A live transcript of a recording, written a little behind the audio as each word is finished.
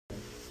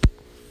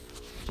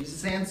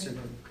Jesus answered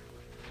him,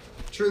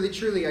 "Truly,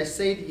 truly, I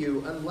say to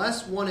you,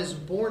 unless one is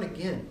born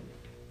again,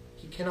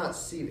 he cannot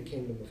see the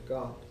kingdom of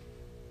God."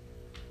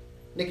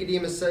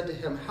 Nicodemus said to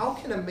him, "How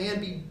can a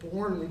man be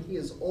born when he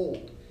is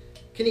old?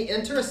 Can he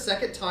enter a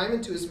second time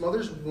into his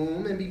mother's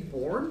womb and be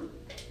born?"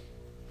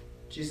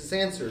 Jesus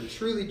answered,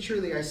 "Truly,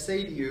 truly, I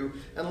say to you,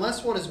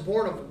 unless one is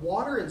born of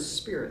water and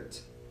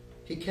spirit,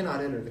 he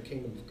cannot enter the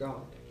kingdom of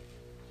God.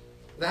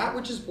 That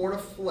which is born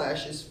of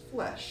flesh is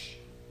flesh,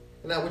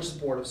 and that which is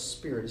born of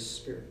spirit is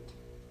spirit.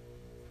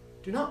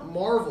 Do not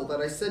marvel that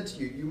I said to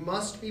you, you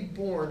must be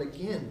born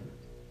again.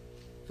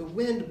 The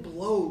wind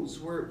blows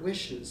where it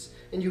wishes,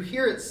 and you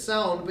hear its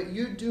sound, but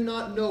you do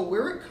not know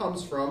where it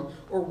comes from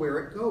or where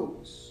it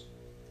goes.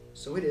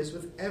 So it is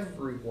with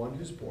everyone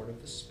who's born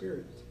of the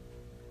Spirit."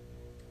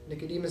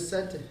 Nicodemus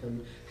said to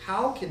him,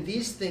 "How can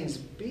these things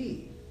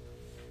be?"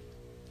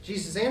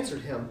 Jesus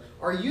answered him,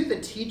 "Are you the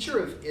teacher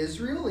of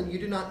Israel, and you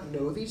do not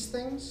know these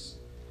things?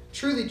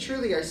 Truly,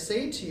 truly, I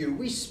say to you,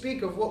 we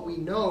speak of what we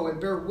know and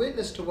bear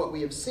witness to what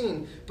we have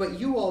seen, but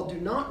you all do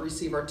not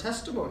receive our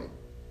testimony.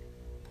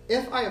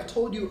 If I have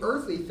told you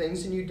earthly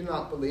things and you do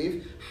not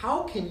believe,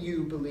 how can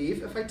you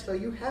believe if I tell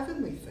you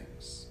heavenly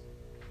things?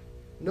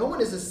 No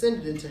one has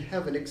ascended into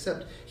heaven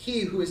except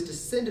he who is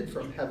descended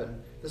from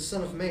heaven, the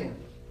Son of Man.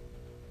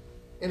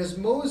 And as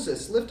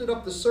Moses lifted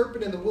up the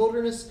serpent in the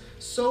wilderness,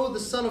 so the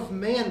Son of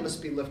Man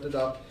must be lifted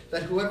up,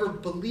 that whoever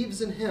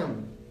believes in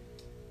him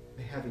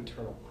may have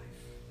eternal life."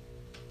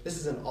 This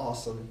is an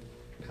awesome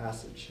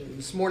passage. And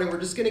this morning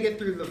we're just going to get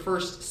through the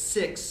first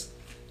 6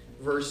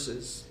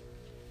 verses.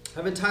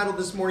 I've entitled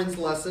this morning's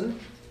lesson,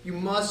 "You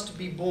Must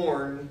Be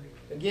Born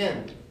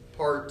Again,"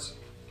 Part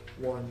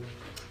 1.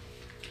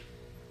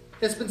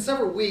 It's been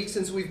several weeks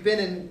since we've been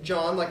in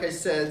John, like I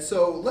said,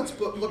 so let's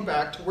look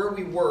back to where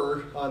we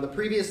were on the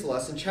previous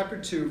lesson, chapter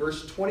 2,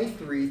 verse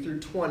 23 through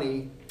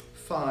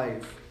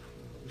 25.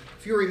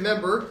 If you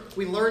remember,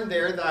 we learned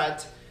there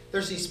that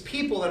there's these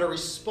people that are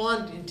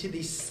responding to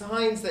these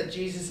signs that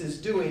Jesus is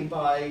doing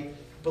by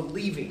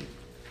believing.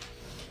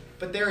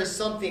 But there is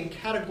something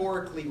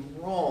categorically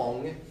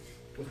wrong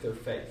with their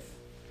faith.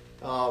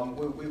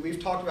 We've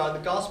talked about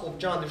in the Gospel of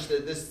John, there's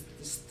this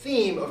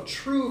theme of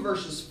true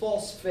versus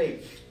false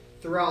faith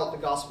throughout the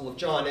Gospel of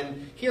John.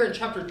 And here in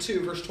chapter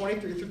 2, verse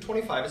 23 through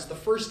 25, it's the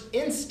first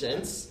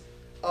instance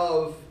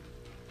of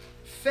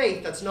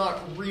faith that's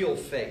not real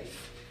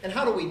faith. And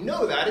how do we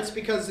know that? It's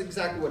because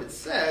exactly what it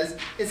says.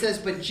 It says,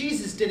 but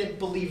Jesus didn't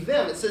believe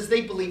them. It says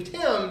they believed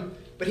him,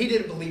 but he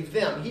didn't believe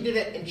them. He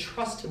didn't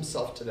entrust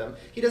himself to them.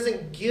 He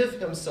doesn't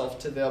give himself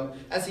to them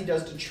as he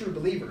does to true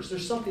believers.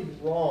 There's something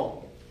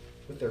wrong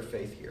with their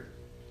faith here.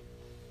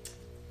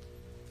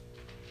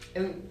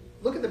 And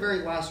look at the very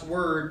last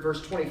word,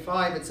 verse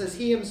 25. It says,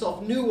 he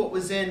himself knew what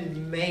was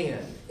in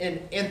man,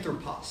 in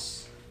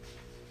anthropos.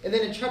 And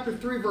then in chapter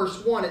 3,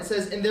 verse 1, it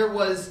says, and there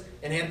was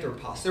an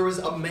anthropos. There was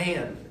a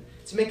man.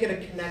 It's making a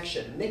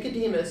connection.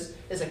 Nicodemus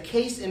is a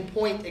case in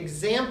point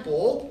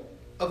example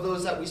of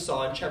those that we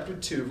saw in chapter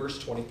 2, verse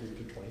 23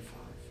 through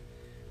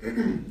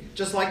 25.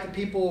 Just like the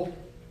people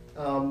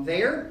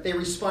there, they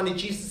responded to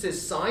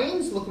Jesus'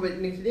 signs. Look what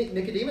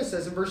Nicodemus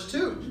says in verse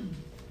 2.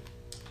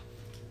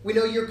 We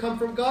know you're come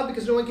from God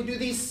because no one can do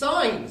these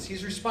signs.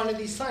 He's responding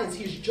to these signs.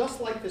 He's just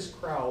like this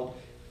crowd.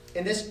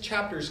 And this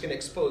chapter is going to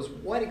expose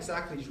what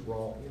exactly is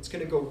wrong. It's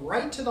going to go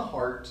right to the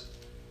heart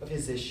of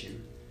his issue.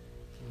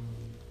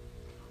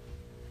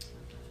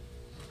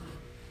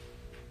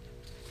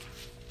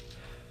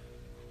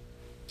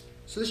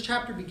 So this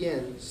chapter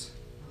begins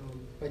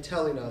by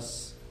telling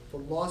us the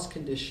lost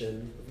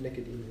condition of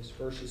Nicodemus,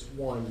 verses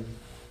 1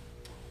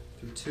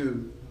 through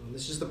 2.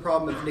 This is the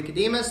problem of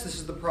Nicodemus, this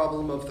is the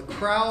problem of the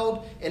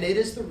crowd, and it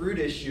is the root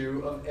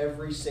issue of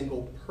every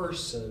single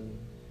person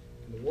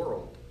in the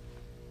world.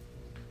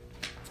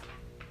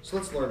 So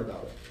let's learn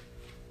about it.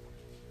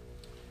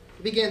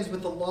 It begins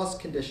with the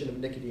lost condition of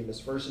Nicodemus,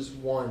 verses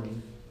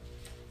 1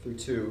 through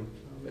 2.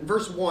 In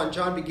verse 1,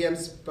 John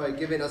begins by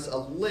giving us a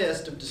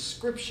list of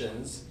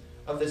descriptions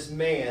of this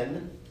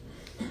man,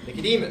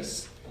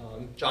 Nicodemus.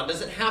 John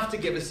doesn't have to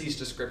give us these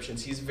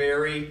descriptions. He's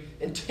very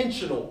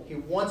intentional. He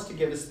wants to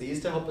give us these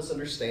to help us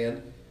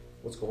understand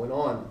what's going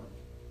on.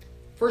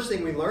 First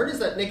thing we learn is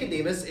that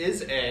Nicodemus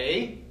is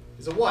a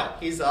what?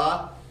 He's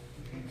a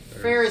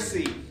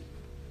Pharisee.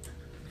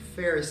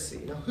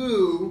 Pharisee. Now,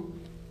 who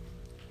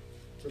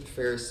were the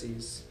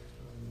Pharisees?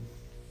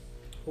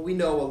 Well, we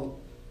know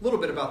a little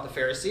bit about the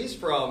Pharisees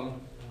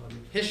from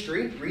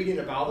history, reading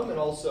about them, and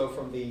also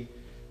from the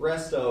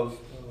rest of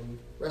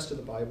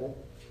the Bible.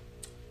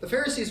 The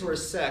Pharisees were a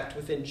sect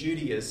within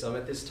Judaism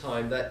at this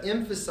time that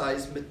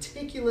emphasized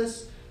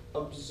meticulous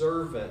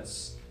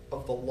observance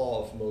of the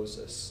law of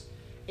Moses.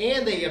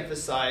 And they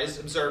emphasized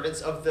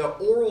observance of the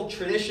oral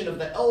tradition of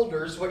the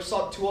elders, which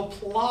sought to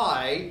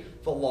apply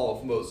the law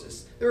of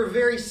Moses. They were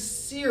very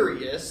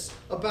serious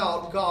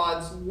about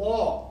God's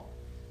law.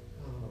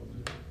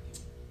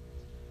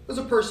 It was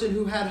a person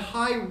who had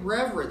high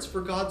reverence for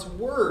God's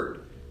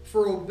word,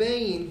 for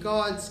obeying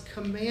God's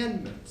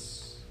commandments.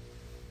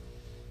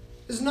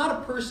 This is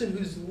not a person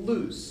who's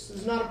loose.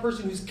 This is not a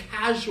person who's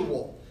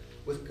casual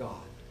with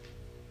God.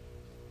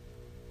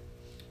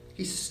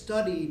 He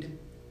studied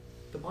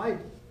the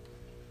Bible.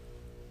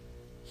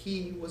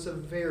 He was a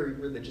very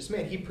religious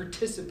man. He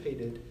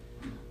participated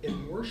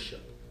in worship.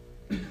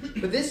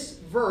 But this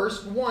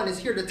verse 1 is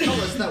here to tell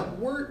us that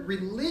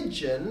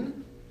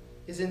religion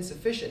is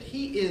insufficient.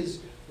 He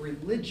is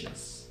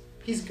religious.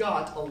 He's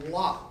got a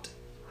lot.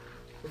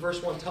 But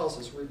verse 1 tells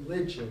us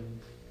religion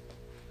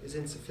is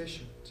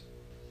insufficient.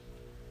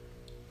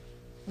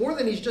 More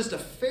than he's just a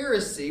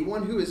Pharisee,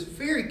 one who is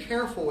very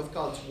careful with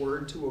God's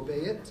word to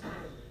obey it.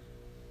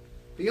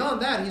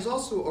 Beyond that, he's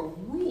also a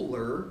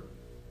ruler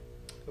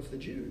of the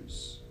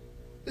Jews.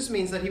 This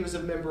means that he was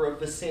a member of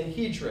the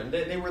Sanhedrin.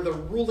 They were the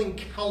ruling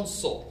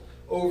council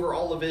over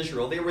all of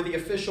Israel. They were the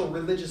official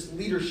religious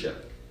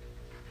leadership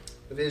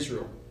of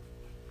Israel.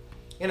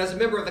 And as a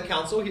member of the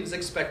council, he was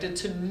expected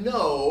to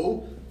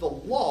know the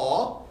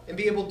law and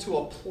be able to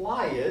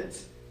apply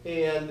it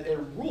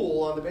and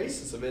rule on the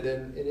basis of it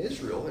in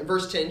Israel. In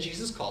verse 10,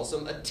 Jesus calls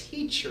him a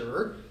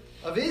teacher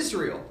of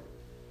Israel.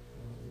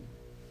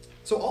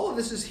 So all of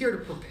this is here to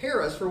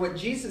prepare us for what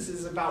Jesus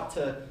is about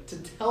to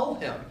tell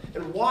him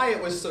and why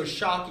it was so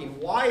shocking,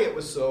 why it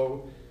was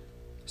so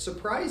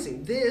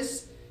surprising.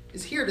 This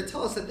is here to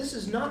tell us that this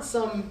is not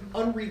some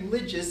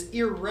unreligious,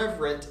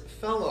 irreverent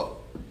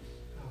fellow.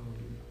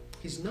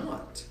 He's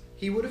not.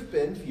 He would have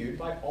been viewed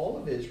by all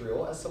of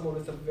Israel as someone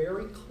with a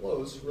very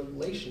close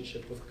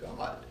relationship with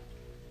God.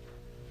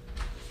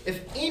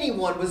 If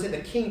anyone was in the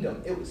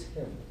kingdom, it was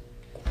him.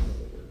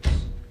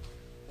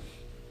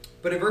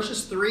 But in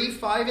verses 3,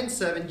 5, and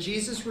 7,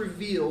 Jesus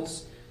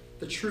reveals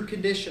the true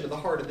condition of the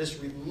heart of this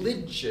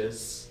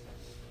religious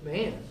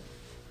man.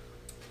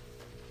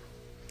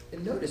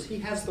 And notice, he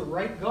has the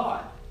right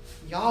God,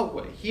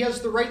 Yahweh. He has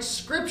the right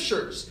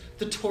scriptures,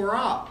 the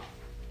Torah.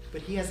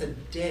 But he has a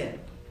dead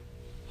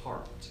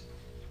heart.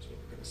 That's what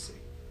we're going to see.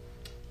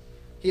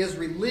 He has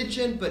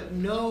religion, but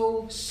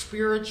no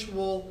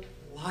spiritual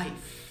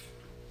life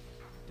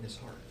in his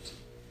heart.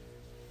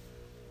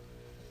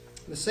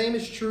 The same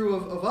is true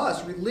of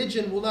us.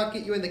 Religion will not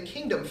get you in the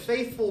kingdom.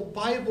 Faithful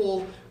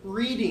Bible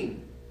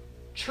reading,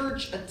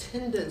 church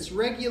attendance,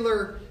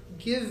 regular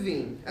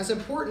giving, as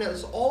important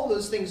as all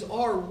those things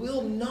are,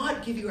 will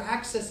not give you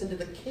access into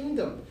the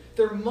kingdom.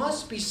 There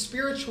must be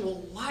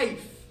spiritual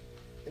life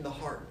in the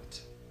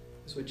heart,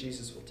 is what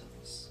Jesus will tell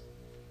us.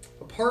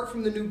 Apart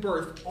from the new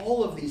birth,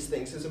 all of these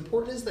things, as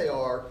important as they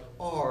are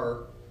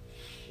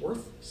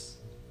worthless.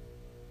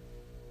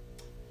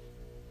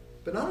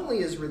 But not only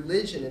is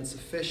religion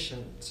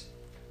insufficient,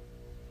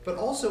 but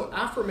also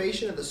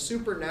affirmation of the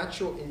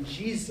supernatural in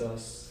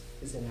Jesus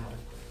is inadequate.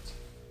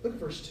 Look at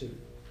verse 2.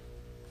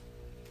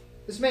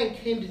 This man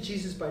came to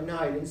Jesus by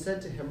night and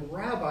said to him,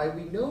 "Rabbi,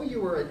 we know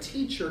you are a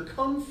teacher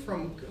come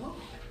from God.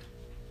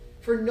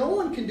 For no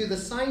one can do the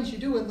signs you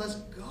do unless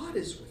God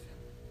is with him."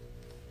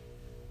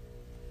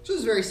 So this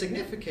is very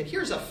significant.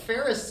 Here's a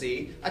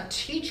Pharisee, a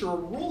teacher, a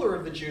ruler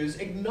of the Jews,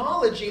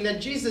 acknowledging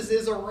that Jesus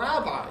is a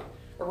rabbi.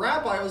 A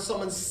rabbi was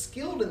someone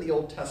skilled in the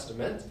Old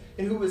Testament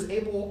and who was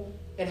able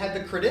and had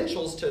the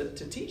credentials to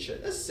teach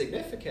it. This is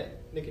significant.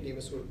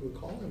 Nicodemus would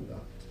call him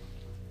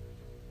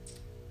that.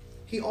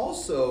 He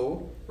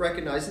also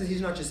recognizes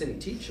he's not just any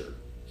teacher.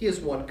 He is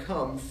one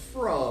come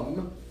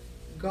from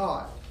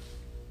God.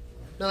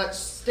 Now that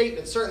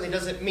statement certainly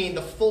doesn't mean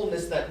the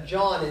fullness that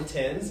John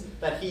intends,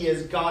 that he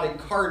is God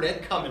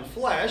incarnate, come in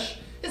flesh.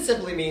 It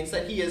simply means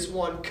that he is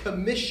one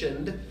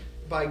commissioned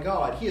by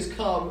God. He has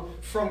come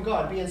from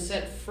God, being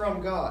sent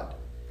from God.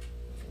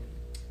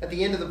 At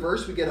the end of the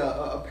verse, we get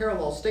a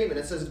parallel statement.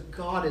 It says,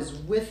 God is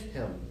with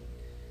him.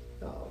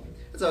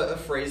 It's a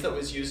phrase that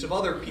was used of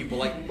other people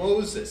like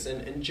Moses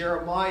and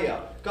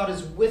Jeremiah. God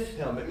is with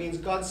him. It means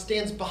God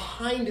stands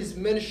behind his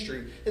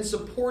ministry, in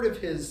support of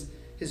his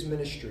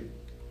ministry.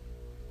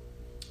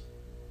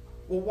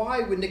 Well, why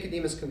would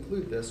Nicodemus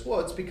conclude this?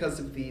 Well, it's because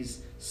of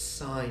these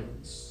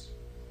signs.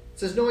 It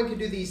says no one can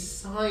do these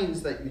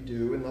signs that you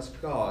do unless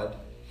God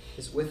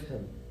is with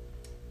him.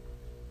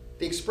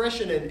 The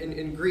expression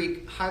in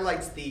Greek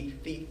highlights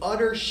the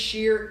utter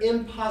sheer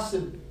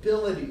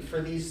impossibility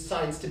for these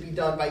signs to be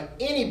done by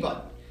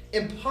anybody.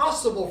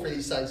 Impossible for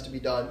these signs to be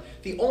done.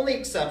 The only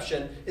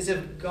exception is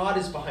if God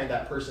is behind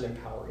that person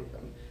empowering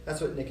them.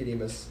 That's what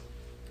Nicodemus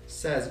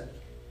says.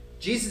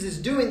 Jesus is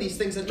doing these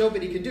things that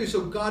nobody can do,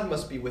 so God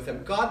must be with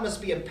him. God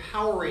must be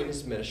empowering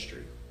his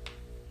ministry.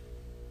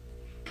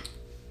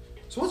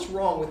 So what's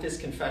wrong with this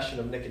confession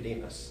of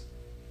Nicodemus?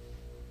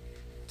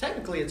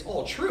 Technically, it's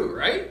all true,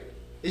 right?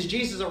 Is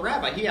Jesus a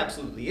rabbi? He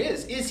absolutely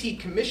is. Is he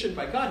commissioned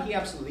by God? He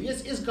absolutely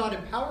is. Is God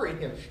empowering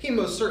him? He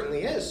most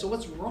certainly is. So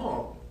what's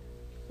wrong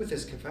with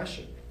this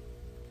confession?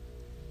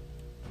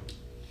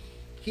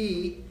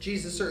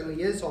 Jesus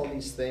certainly is all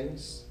these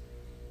things.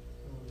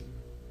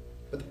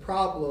 But the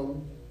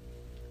problem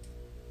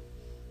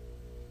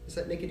is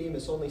that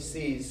Nicodemus only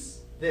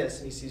sees this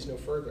and he sees no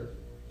further.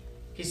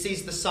 He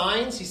sees the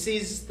signs. He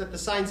sees that the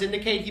signs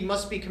indicate he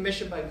must be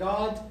commissioned by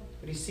God,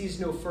 but he sees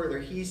no further.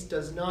 He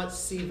does not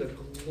see the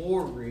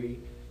glory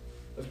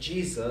of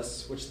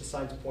Jesus, which the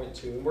signs point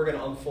to. And we're going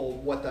to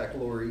unfold what that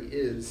glory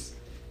is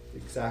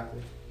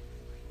exactly.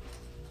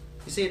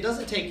 You see, it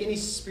doesn't take any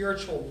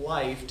spiritual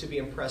life to be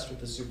impressed with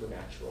the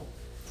supernatural.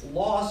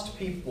 Lost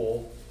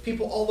people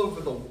all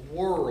over the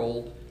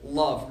world,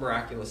 love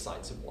miraculous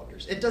signs and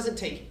wonders. It doesn't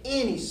take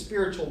any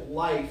spiritual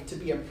life to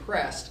be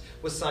impressed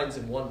with signs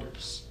and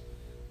wonders.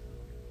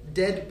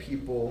 Dead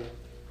people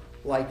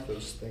like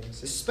those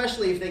things,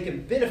 especially if they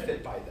can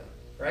benefit by them,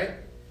 right?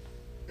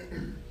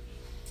 And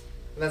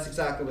that's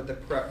exactly what the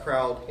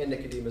crowd and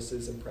Nicodemus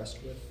is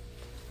impressed with.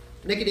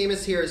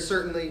 Nicodemus here is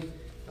certainly,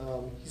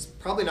 he's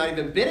probably not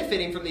even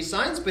benefiting from these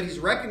signs, but he's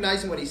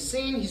recognizing what he's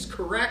seen, he's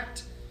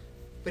correct,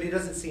 but he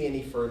doesn't see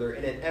any further,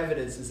 and it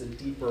evidences a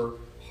deeper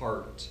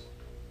heart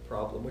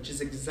problem, which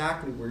is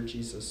exactly where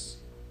Jesus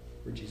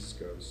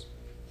goes.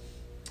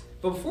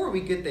 But before we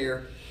get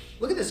there,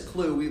 look at this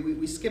clue.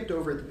 We skipped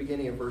over at the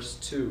beginning of verse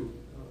 2.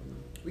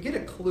 We get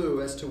a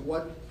clue as to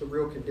what the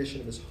real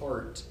condition of his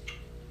heart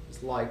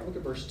is like. Look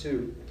at verse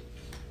 2.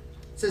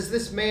 It says,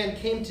 this man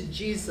came to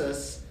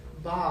Jesus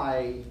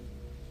by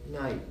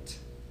night.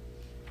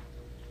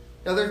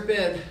 Now there have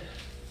been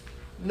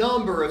a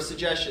number of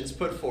suggestions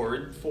put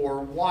forward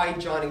for why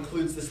John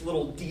includes this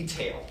little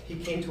detail. He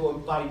came to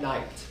him by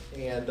night.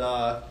 And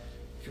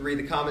if you read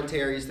the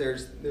commentaries,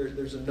 there's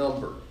a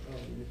number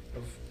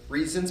of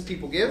reasons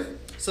people give.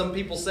 Some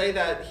people say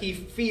that he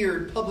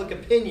feared public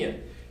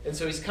opinion, and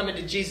so he's coming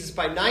to Jesus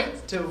by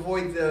night to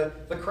avoid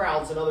the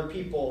crowds and other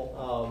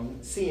people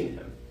seeing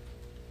him.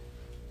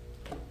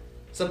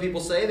 Some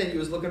people say that he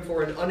was looking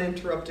for an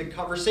uninterrupted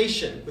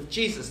conversation with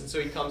Jesus, and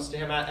so he comes to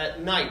him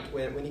at night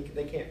when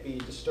they can't be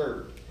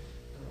disturbed.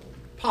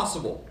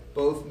 Possible.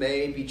 Both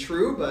may be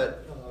true,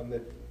 but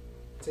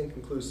it's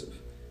inconclusive.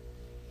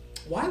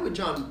 Why would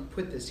John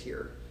put this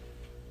here?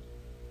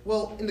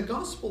 Well, in the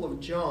Gospel of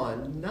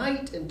John,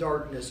 night and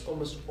darkness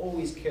almost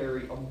always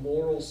carry a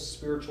moral,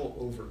 spiritual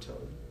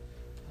overtone.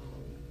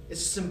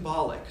 It's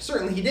symbolic.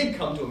 Certainly he did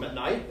come to him at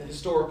night, the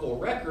historical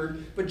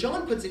record, but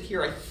John puts it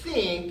here, I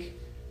think,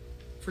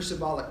 for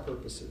symbolic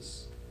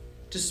purposes.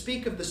 To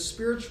speak of the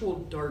spiritual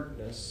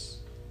darkness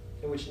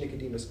in which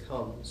Nicodemus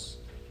comes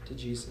to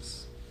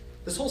Jesus.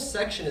 This whole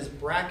section is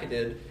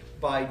bracketed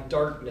by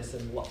darkness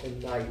and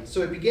night.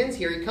 So it begins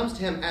here, he comes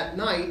to him at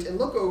night, and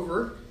look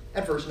over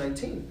at verse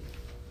 19.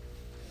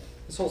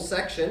 This whole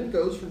section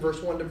goes from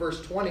verse 1 to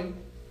verse 20,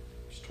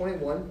 verse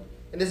 21.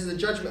 And this is the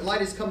judgment. Light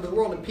has come to the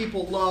world, and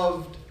people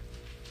loved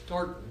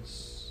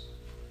darkness.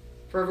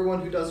 For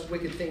everyone who does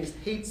wicked things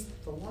hates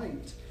the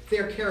light. They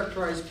are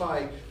characterized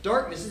by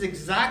darkness. This is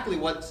exactly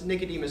what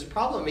Nicodemus'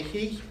 problem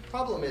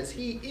is.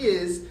 He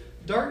is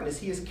darkness.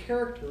 He is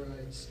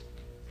characterized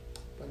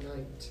by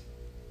night.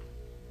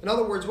 In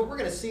other words, what we're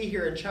going to see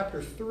here in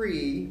chapter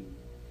 3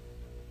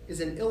 is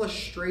an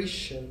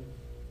illustration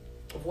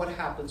of what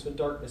happens when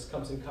darkness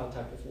comes in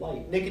contact with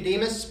light.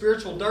 Nicodemus,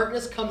 spiritual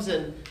darkness, comes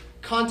in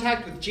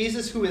contact with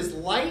Jesus, who is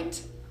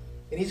light,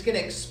 and he's going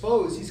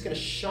to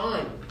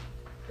shine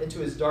into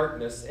his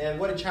darkness. And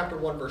what did chapter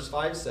 1, verse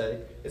 5 say?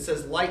 It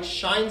says, light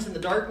shines in the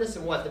darkness,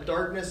 and what? The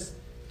darkness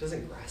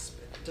doesn't grasp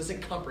it,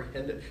 doesn't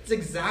comprehend it. It's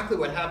exactly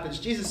what happens.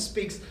 Jesus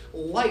speaks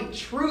light,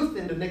 truth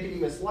into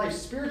Nicodemus' life,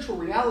 spiritual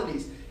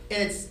realities,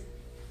 and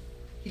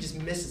he just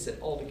misses it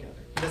altogether.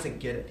 He doesn't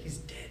get it. He's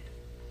dead.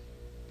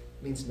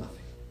 It means nothing.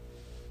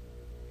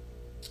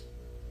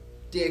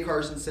 D.A.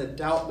 Carson said,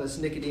 doubtless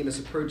Nicodemus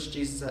approached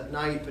Jesus at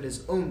night, but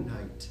his own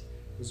night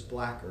was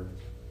blacker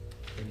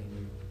than he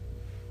knew.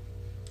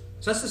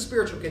 So that's the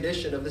spiritual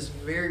condition of this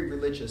very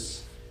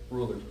religious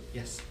ruler.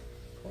 Yes?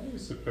 Why do you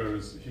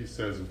suppose he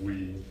says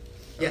we?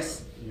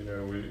 Yes.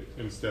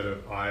 Instead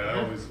of I.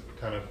 I always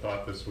kind of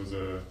thought this was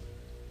a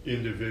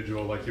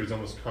individual, like he was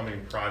almost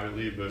coming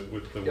privately, but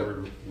with the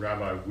word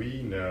rabbi,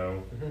 we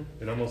know,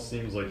 it almost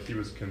seems like he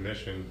was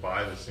commissioned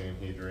by the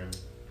Sanhedrin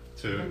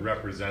to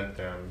represent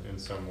them in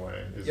some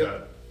way.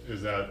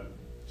 Is that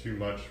too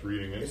much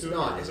reading into it?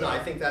 It's not. I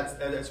think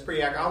that's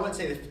pretty accurate. I would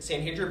say the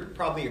Sanhedrin,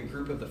 probably a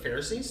group of the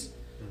Pharisees.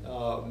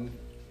 I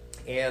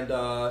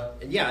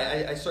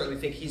certainly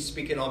think he's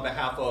speaking on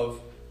behalf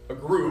of a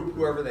group,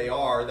 whoever they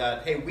are,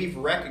 that, hey, we've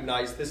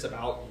recognized this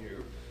about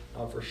you,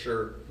 for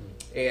sure.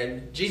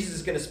 And Jesus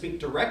is going to speak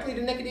directly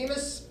to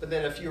Nicodemus, but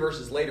then a few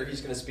verses later,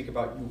 he's going to speak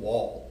about you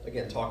all.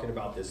 Again, talking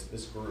about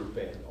this group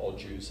and all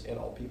Jews and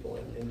all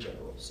people in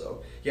general.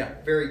 So, yeah,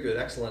 very good.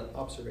 Excellent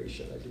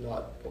observation. I did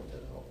not point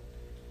that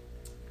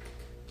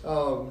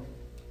out.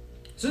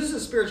 So this is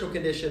a spiritual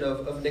condition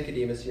of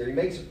Nicodemus here. He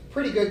makes a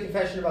pretty good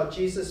confession about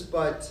Jesus,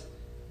 but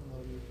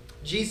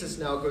Jesus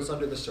now goes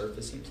under the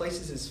surface. He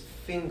places his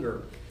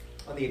finger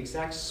on the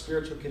exact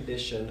spiritual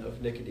condition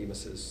of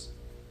Nicodemus's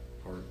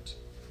heart.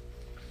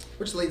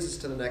 Which leads us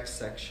to the next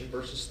section,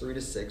 verses 3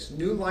 to 6.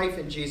 New life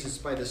in Jesus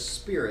by the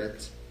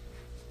Spirit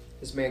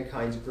is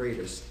mankind's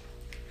greatest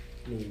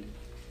need.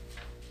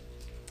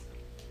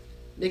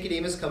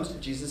 Nicodemus comes to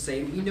Jesus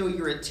saying, we know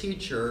you're a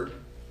teacher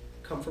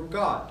come from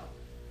God.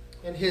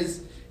 And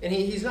he's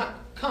not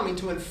coming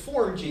to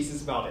inform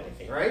Jesus about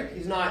anything, right?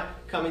 He's not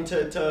coming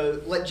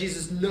to let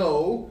Jesus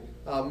know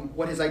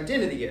what his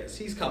identity is.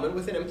 He's coming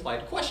with an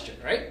implied question,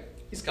 right?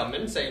 He's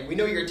coming and saying, we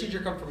know you're a teacher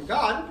come from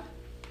God.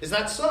 Is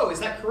that so? Is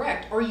that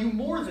correct? Are you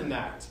more than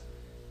that?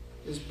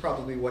 Is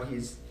probably what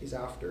he's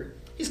after.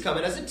 He's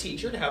coming as a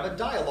teacher to have a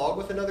dialogue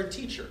with another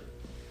teacher,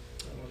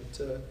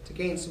 to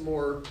gain some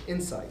more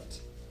insight.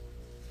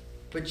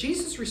 But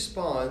Jesus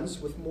responds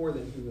with more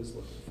than he was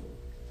looking for.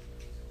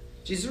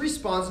 Jesus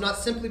responds not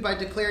simply by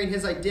declaring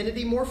his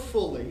identity more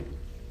fully,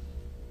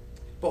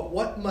 but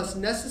what must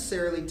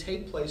necessarily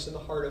take place in the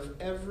heart of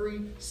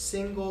every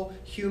single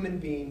human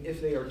being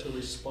if they are to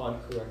respond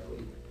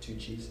correctly to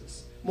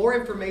Jesus. More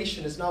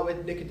information is not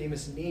what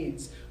Nicodemus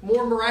needs.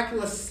 More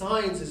miraculous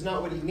signs is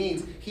not what he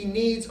needs. He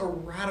needs a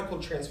radical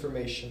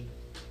transformation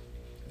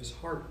of his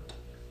heart.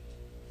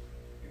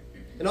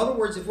 In other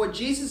words, if what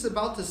Jesus is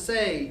about to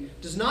say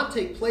does not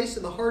take place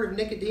in the heart of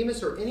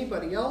Nicodemus or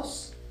anybody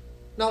else,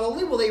 not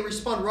only will they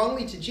respond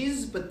wrongly to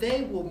Jesus, but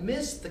they will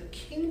miss the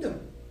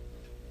kingdom.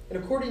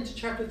 And according to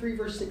chapter 3,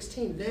 verse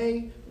 16,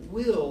 they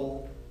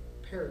will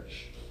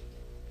perish.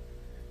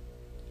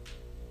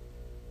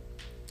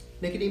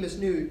 Nicodemus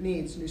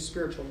needs new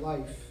spiritual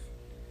life,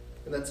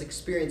 and that's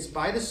experienced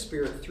by the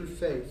Spirit through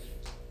faith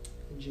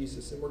in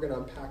Jesus. And we're going to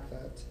unpack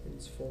that in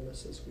its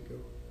fullness as we go.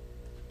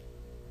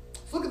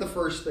 Let's look at the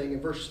first thing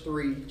in verse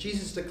 3.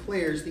 Jesus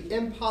declares the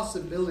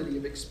impossibility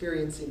of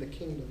experiencing the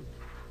kingdom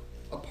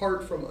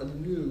apart from a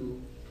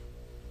new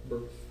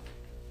birth.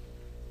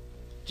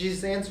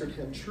 Jesus answered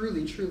him,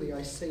 "Truly, truly,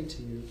 I say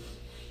to you,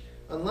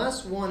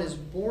 unless one is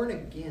born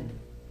again,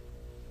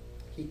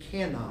 he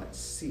cannot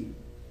see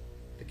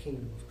the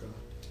kingdom of God."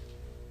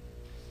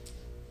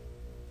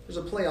 There's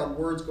a play on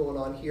words going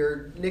on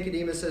here.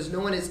 Nicodemus says, no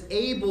one is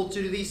able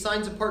to do these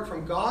signs apart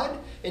from God.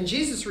 And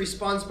Jesus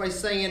responds by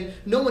saying,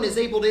 no one is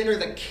able to enter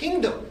the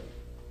kingdom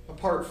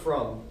apart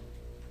from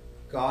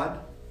God.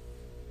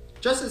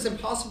 Just as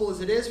impossible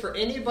as it is for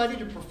anybody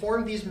to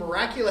perform these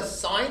miraculous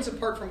signs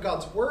apart from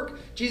God's work,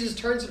 Jesus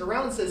turns it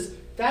around and says,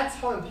 that's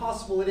how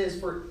impossible it is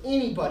for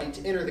anybody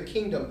to enter the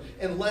kingdom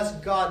unless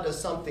God does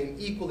something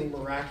equally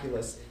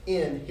miraculous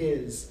in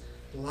his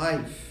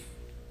life.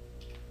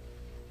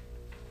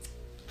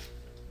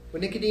 What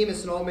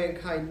Nicodemus and all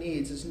mankind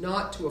needs is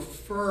not to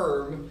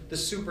affirm the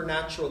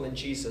supernatural in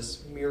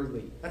Jesus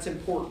merely. That's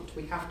important.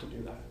 We have to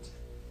do that.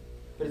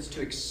 But it's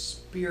to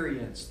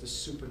experience the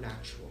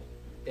supernatural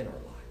in our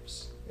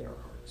lives, in our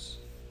hearts.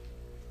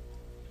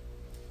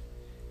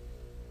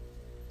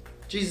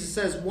 Jesus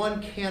says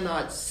one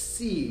cannot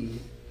see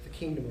the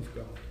kingdom of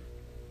God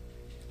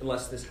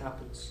unless this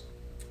happens.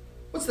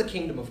 What's the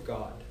kingdom of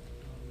God?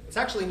 It's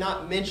actually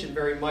not mentioned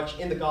very much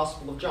in the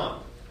Gospel of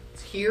John.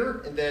 It's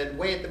here, and then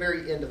way at the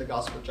very end of the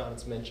Gospel of John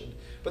it's mentioned.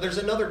 But there's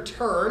another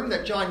term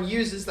that John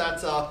uses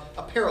that's a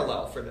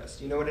parallel for this.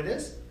 Do you know what it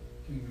is?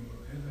 Kingdom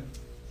of heaven.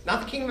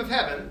 Not the kingdom of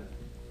heaven.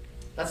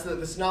 That's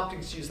the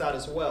synoptics use that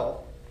as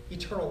well.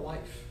 Eternal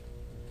life.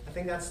 I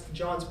think that's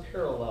John's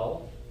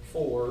parallel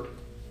for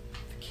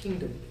the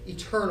kingdom.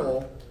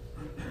 Eternal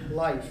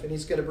life. And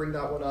he's going to bring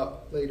that one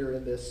up later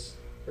in this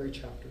very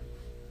chapter.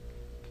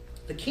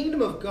 The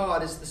kingdom of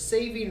God is the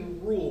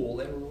saving rule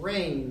and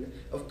reign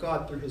of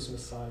God through his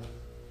Messiah.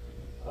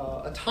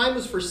 A time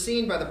was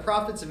foreseen by the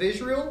prophets of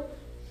Israel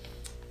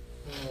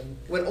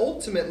when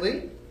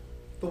ultimately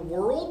the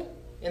world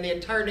and the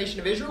entire nation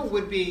of Israel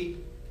would be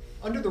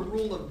under the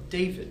rule of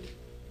David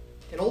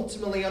and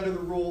ultimately under the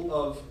rule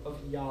of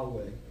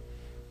Yahweh.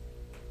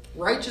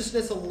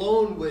 Righteousness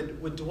alone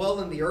would dwell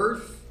in the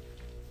earth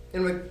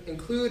and would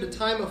include a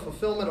time of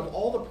fulfillment of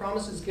all the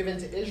promises given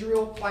to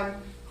Israel,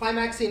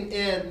 climaxing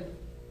in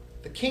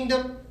the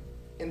kingdom,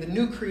 in the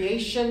new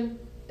creation,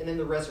 and in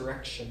the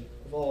resurrection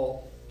of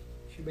all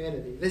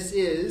humanity. This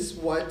is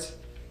what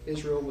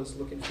Israel was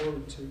looking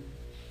forward to.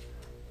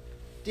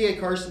 D.A.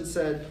 Carson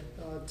said,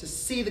 to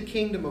see the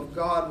kingdom of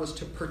God was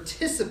to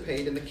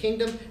participate in the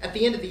kingdom at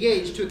the end of the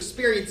age, to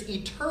experience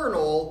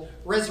eternal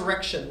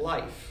resurrection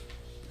life.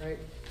 Right?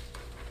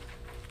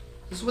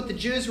 This is what the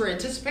Jews were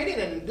anticipating,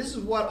 and this is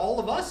what all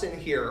of us in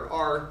here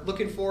are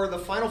looking for the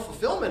final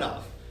fulfillment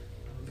of.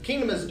 The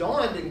kingdom has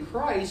dawned in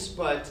Christ,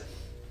 but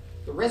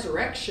the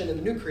resurrection and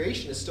the new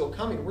creation is still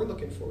coming. We're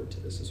looking forward to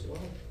this as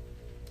well.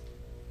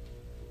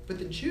 But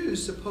the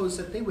Jews supposed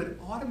that they would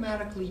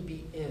automatically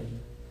be in,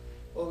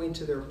 owing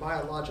to their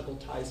biological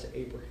ties to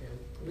Abraham.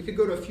 We could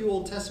go to a few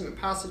Old Testament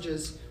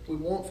passages. We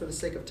won't for the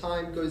sake of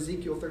time. Go to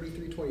Ezekiel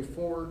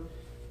 33:24.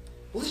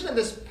 Listen to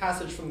this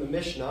passage from the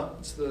Mishnah.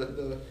 It's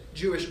the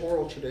Jewish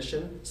oral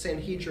tradition,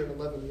 Sanhedrin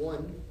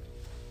 11:1.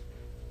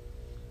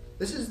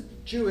 This is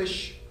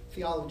Jewish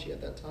theology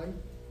at that time.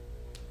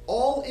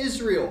 All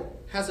Israel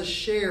has a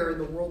share in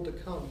the world to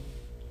come.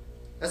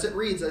 As it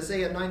reads,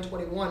 Isaiah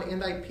 9:21,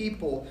 and thy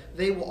people,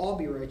 they will all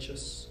be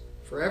righteous.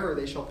 Forever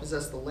they shall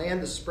possess the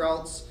land, the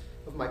sprouts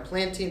of my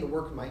planting, the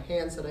work of my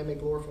hands, that I may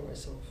glorify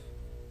myself.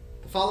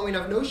 The following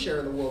have no share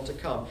in the world to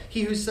come.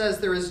 He who says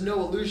there is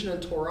no allusion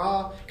in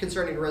Torah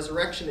concerning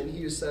resurrection, and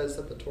he who says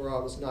that the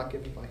Torah was not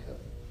given by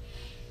heaven.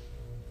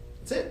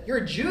 That's it. You're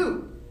a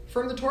Jew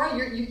from the Torah.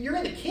 You're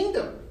in the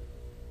kingdom.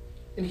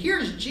 And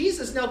here's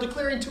Jesus now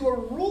declaring to a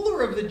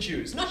ruler of the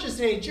Jews, not just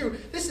any Jew,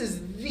 this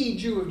is the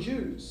Jew of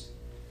Jews,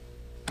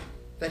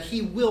 that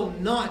he will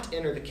not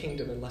enter the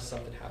kingdom unless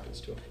something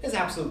happens to him. It's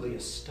absolutely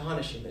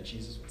astonishing that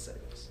Jesus would say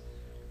this.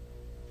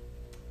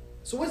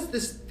 So what's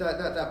this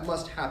that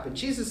must happen?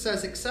 Jesus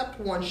says, except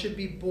one should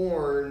be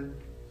born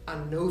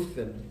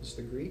anothen, is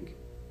the Greek.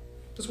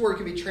 This word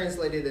can be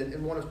translated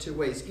in one of two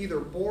ways. Either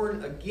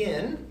born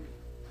again,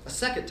 a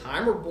second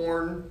time, or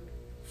born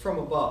from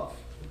above.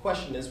 The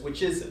question is,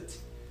 which is it?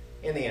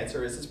 And the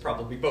answer is, it's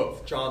probably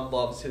both. John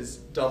loves his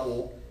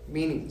double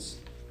meanings.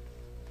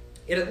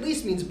 It at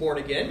least means born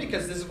again,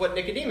 because this is what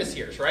Nicodemus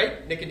hears,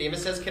 right?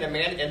 Nicodemus says, can a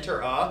man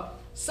enter a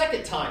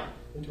second time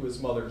into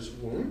his mother's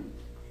womb?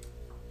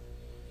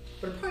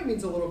 But it probably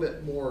means a little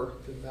bit more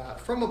than that.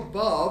 From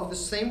above, the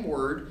same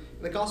word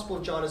in the Gospel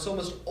of John is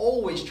almost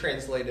always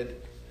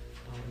translated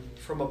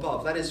from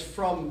above. That is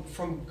from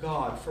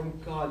God, from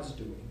God's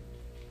doing.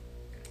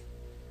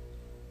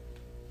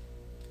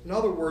 In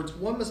other words,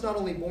 one must not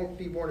only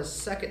be born a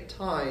second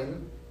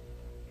time,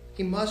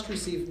 he must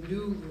receive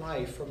new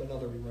life from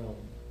another realm,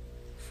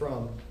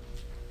 from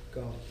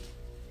God.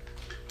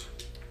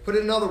 Put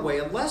it another way,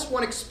 unless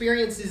one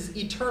experiences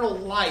eternal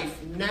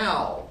life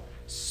now,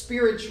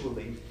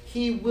 spiritually,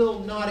 he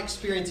will not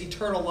experience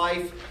eternal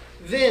life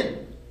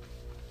then.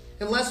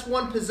 Unless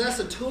one possess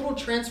a total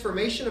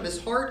transformation of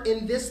his heart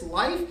in this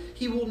life,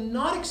 he will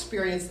not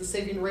experience the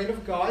saving reign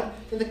of God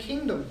in the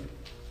kingdom.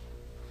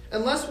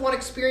 Unless one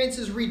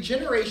experiences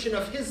regeneration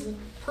of his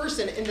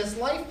person in this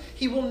life,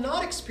 he will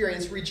not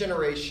experience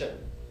regeneration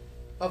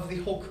of the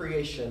whole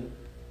creation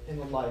in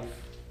the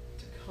life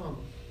to come.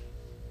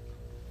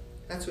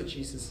 That's what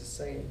Jesus is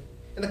saying.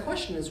 And the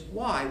question is,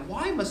 why?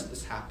 Why must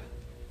this happen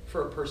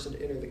for a person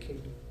to enter the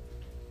kingdom?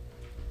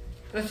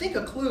 And I think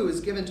a clue is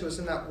given to us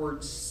in that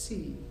word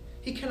see.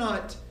 He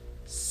cannot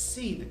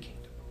see the kingdom.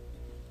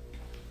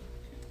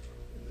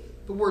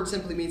 The word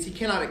simply means he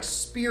cannot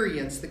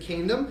experience the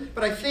kingdom.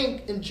 But I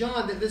think in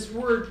John that this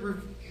word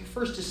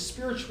refers to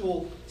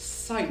spiritual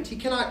sight. He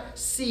cannot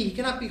see, he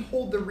cannot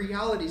behold the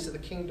realities of the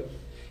kingdom.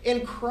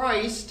 In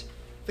Christ,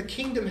 the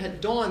kingdom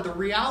had dawned. The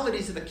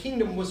realities of the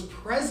kingdom was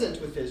present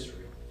with Israel.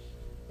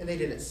 And they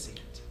didn't see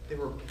it. They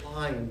were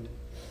blind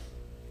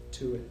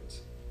to it.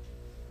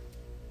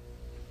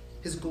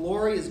 His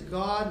glory as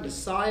God,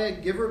 Messiah,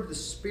 giver of the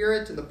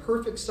Spirit, and the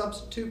perfect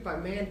substitute by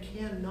man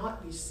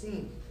cannot be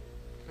seen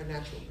by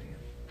natural man.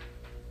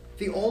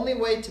 The only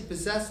way to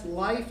possess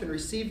life and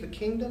receive the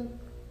kingdom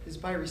is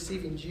by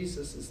receiving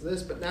Jesus, is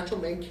this, but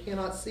natural man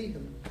cannot see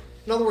him.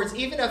 In other words,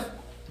 even if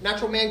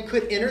natural man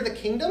could enter the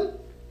kingdom,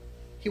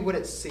 he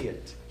wouldn't see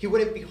it. He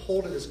wouldn't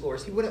behold it as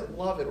glorious. He wouldn't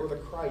love it or the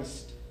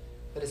Christ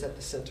that is at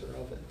the center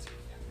of it.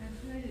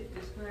 I've heard it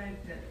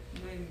described that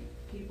when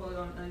people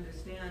don't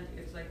understand,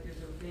 it's like there's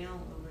a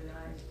veil over the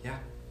eyes. Yeah,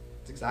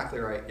 that's exactly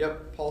right.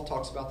 Yep, Paul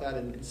talks about that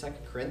in 2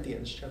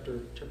 Corinthians chapter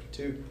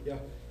 2. Yeah,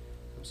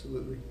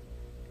 absolutely.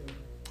 Yeah.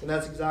 And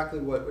that's exactly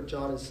what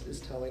John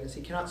is telling us.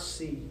 He cannot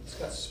see. He's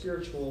got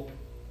spiritual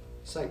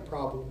sight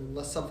problem.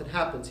 Unless something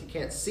happens, he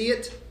can't see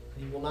it,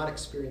 and he will not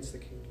experience the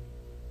kingdom.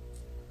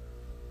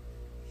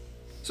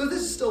 So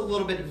this is still a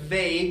little bit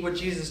vague, what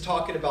Jesus is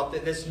talking about,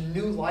 that this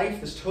new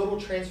life, this total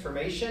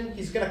transformation.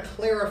 He's going to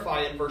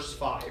clarify in verse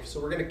 5.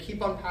 So we're going to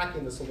keep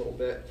unpacking this a little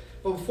bit.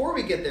 But before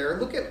we get there,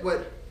 look at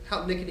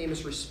how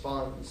Nicodemus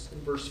responds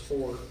in verse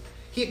 4.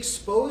 He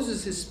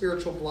exposes his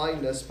spiritual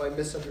blindness by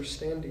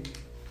misunderstanding.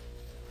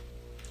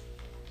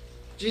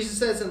 Jesus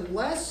says,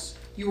 unless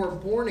you are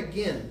born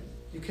again,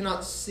 you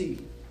cannot see.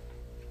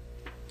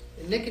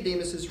 And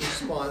Nicodemus'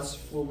 response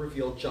will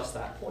reveal just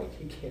that point.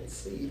 He can't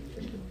see.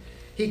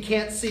 He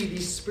can't see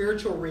these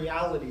spiritual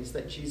realities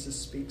that Jesus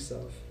speaks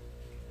of.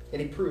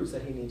 And he proves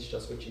that he needs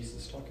just what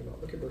Jesus is talking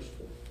about. Look at verse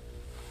 4.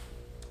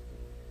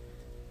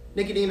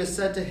 Nicodemus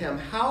said to him,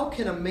 how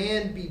can a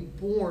man be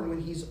born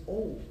when he's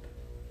old?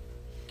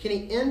 Can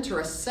he enter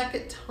a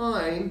second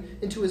time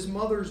into his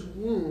mother's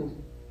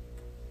womb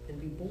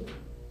and be born?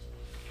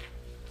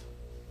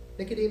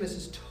 Nicodemus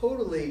is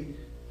totally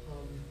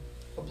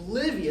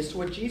oblivious to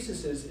what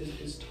Jesus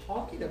is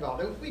talking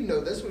about. We know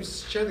this. We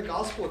share the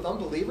gospel with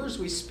unbelievers.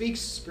 We speak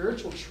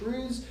spiritual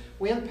truths.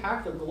 We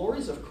unpack the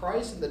glories of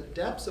Christ and the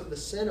depths of the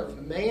sin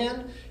of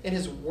man and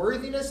his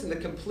worthiness and the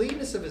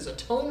completeness of his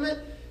atonement.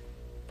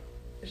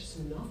 It's just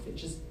nothing. It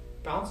just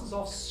bounces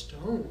off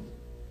stone.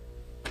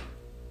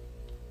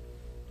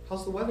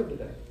 How's the weather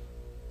today?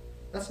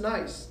 That's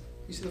nice.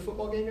 You see the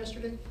football game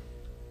yesterday?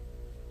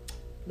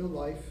 No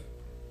life.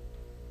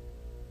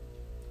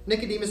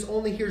 Nicodemus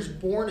only hears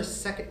born a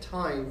second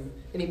time,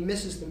 and he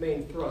misses the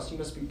main thrust. He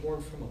must be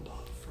born from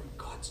above, from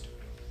God's doing.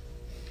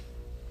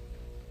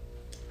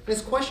 And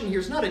his question here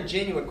is not a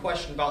genuine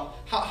question about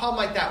how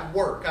might that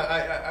work.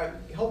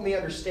 Help me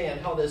understand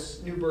how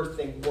this new birth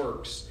thing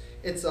works.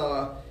 It's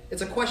a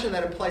question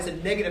that implies a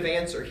negative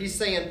answer. He's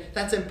saying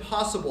that's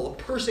impossible. A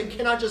person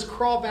cannot just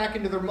crawl back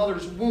into their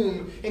mother's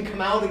womb and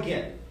come out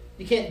again.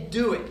 You can't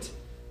do it.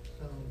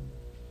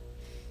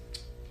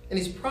 And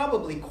he's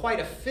probably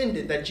quite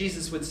offended that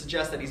Jesus would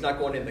suggest that he's not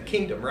going into the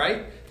kingdom,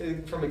 right?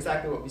 From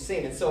exactly what we've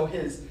seen. And so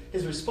his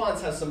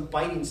response has some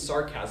biting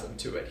sarcasm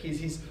to it.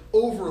 He's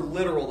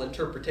over-literal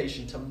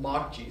interpretation to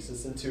mock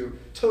Jesus and to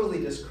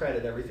totally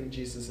discredit everything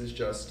Jesus has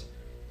just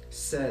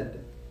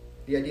said.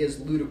 The idea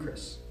is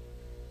ludicrous.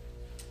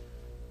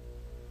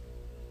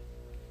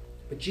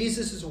 But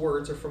Jesus'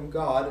 words are from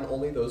God, and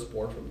only those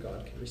born from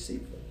God can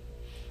receive them.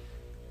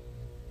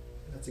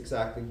 And that's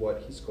exactly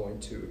what he's going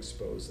to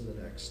expose in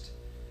the next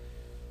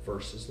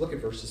verses. Look at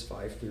verses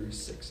 5 through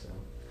 6 now.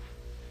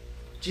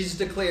 Jesus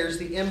declares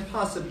the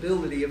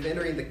impossibility of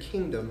entering the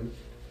kingdom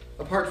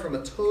apart from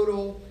a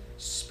total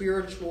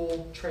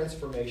spiritual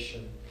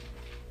transformation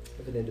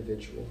of an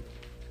individual.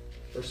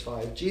 Verse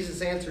 5,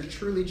 Jesus answered,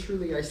 "Truly,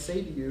 truly, I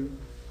say to you,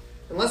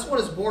 unless one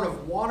is born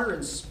of water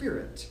and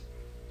spirit,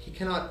 he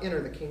cannot enter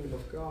the kingdom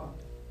of God.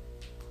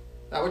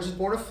 That which is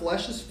born of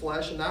flesh is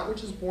flesh, and that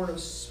which is born of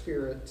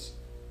spirit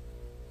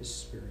is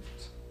spirit."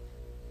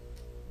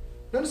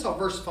 Notice how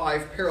verse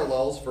 5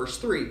 parallels verse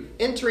 3.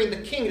 Entering the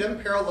kingdom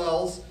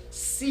parallels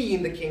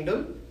seeing the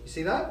kingdom. You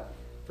see that?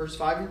 Verse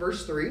 5 and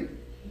verse 3.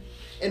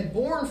 And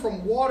born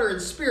from water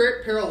and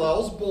spirit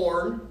parallels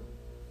born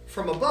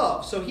from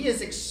above. So he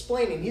is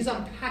explaining, he's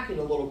unpacking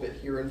a little bit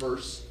here in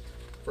verse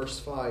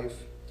 5.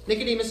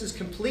 Nicodemus has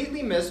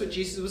completely missed what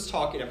Jesus was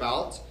talking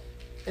about,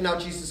 and now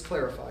Jesus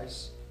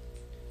clarifies.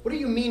 What do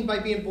you mean by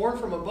being born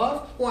from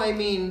above? Well, I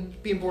mean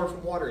being born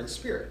from water and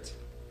spirit.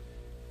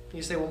 And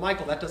you say, well,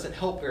 Michael, that doesn't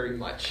help very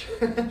much.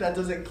 That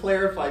doesn't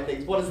clarify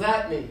things. What does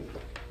that mean?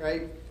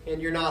 Right?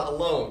 And you're not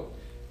alone.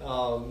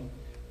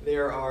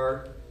 There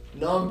are a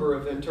number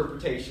of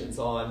interpretations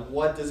on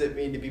what does it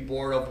mean to be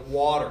born of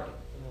water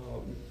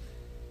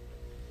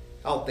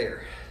out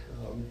there.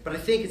 But I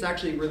think it's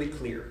actually really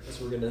clear, as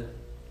we're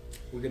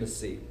gonna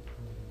see.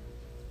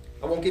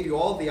 I won't give you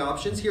all of the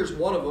options. Here's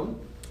one of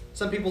them.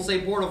 Some people say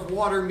born of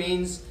water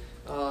means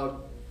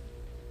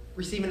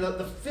receiving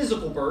the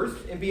physical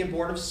birth, and being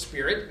born of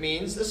spirit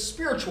means a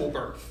spiritual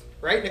birth,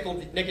 right?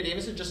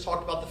 Nicodemus had just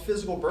talked about the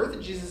physical birth,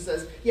 and Jesus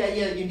says, yeah,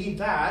 you need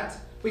that,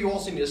 but you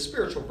also need a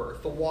spiritual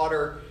birth. The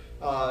water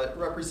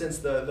represents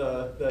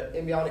the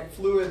amniotic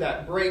fluid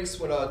that breaks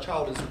when a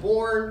child is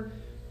born.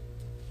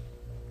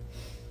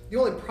 The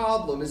only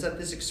problem is that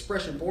this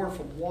expression, born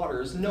from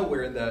water, is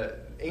nowhere in the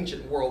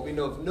ancient world. We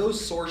know of no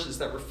sources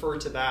that refer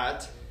to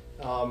that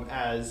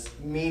as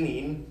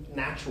meaning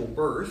natural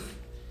birth.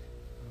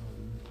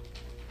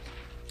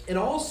 And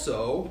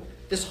also,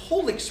 this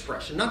whole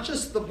expression, not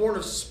just the born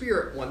of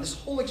spirit one, this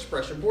whole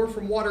expression, born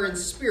from water and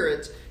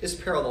spirit, is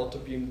parallel to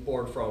being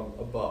born from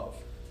above.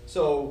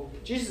 So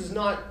Jesus is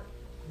not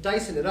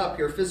dicing it up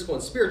here, physical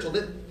and spiritual.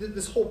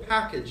 This whole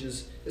package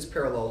is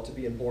parallel to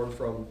being born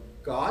from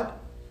God.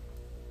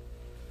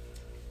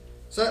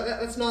 So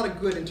that's not a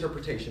good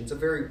interpretation. It's a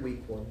very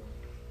weak one.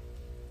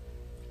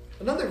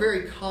 Another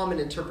very common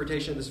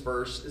interpretation of this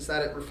verse is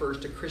that it refers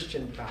to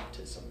Christian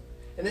baptism.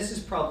 And this is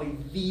probably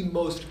the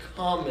most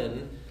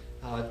common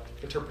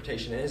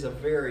interpretation. It is a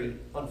very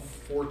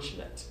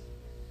unfortunate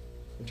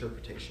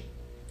interpretation.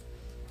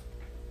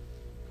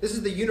 This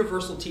is the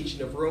universal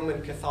teaching of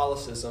Roman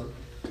Catholicism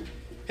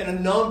and a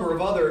number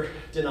of other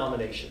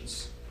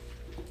denominations.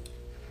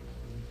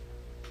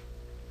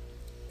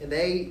 And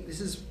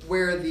this is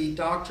where the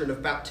doctrine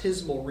of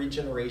baptismal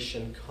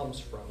regeneration comes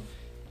from.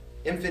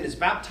 Infant is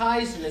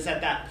baptized, and it's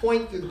at that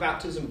point, through the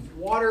baptism of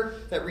water,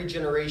 that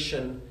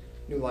regeneration,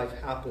 new life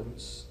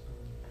happens.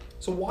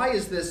 So why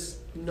is this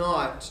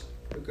not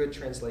a good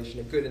translation,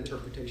 a good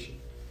interpretation?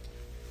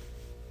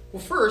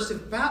 Well, first,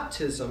 if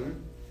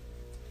baptism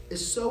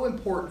is so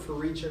important for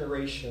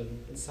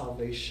regeneration and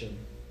salvation,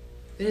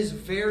 it is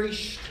very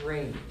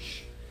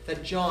strange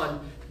that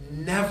John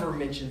never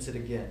mentions it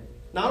again.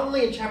 Not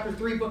only in chapter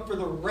 3, but for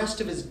the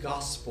rest of his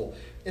gospel.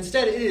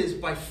 Instead, it is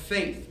by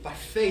faith, by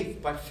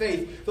faith, by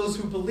faith. Those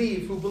who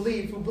believe,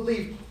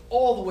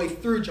 all the way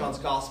through John's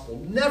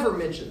gospel. Never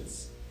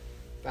mentions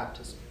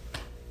baptism.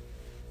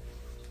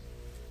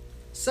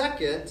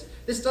 Second,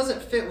 this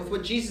doesn't fit with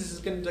what Jesus is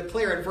going to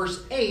declare in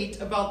verse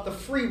 8 about the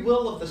free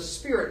will of the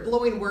Spirit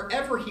blowing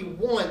wherever he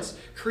wants,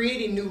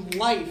 creating new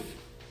life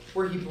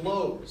where he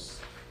blows.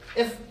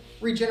 If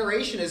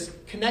regeneration is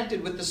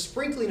connected with the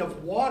sprinkling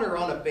of water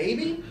on a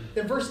baby,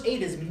 then verse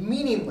 8 is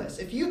meaningless.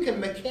 If you can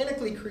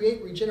mechanically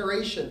create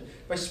regeneration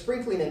by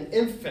sprinkling an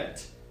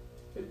infant,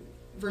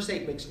 verse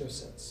 8 makes no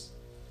sense.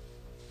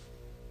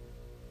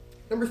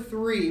 Number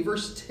 3,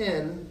 verse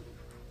 10,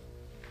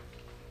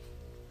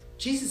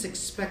 Jesus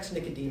expects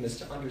Nicodemus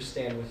to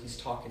understand what he's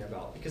talking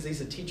about because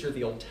he's a teacher of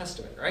the Old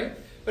Testament, right?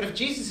 But if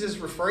Jesus is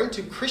referring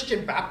to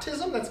Christian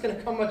baptism, that's going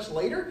to come much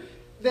later,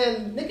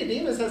 then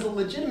Nicodemus has a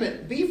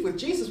legitimate beef with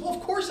Jesus. Well,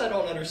 of course I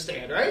don't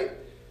understand, right?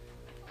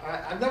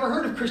 I've never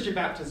heard of Christian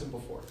baptism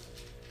before.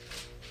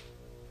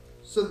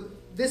 So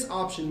this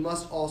option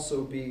must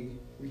also be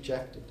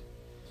rejected.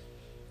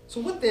 So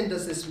what then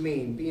does this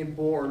mean, being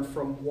born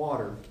from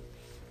water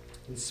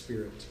and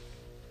spirit?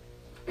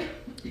 Well,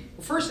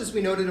 first, as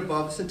we noted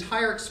above, this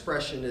entire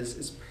expression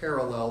is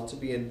parallel to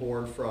being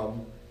born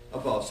from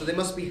above. So they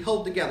must be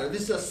held together.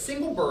 This is a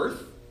single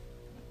birth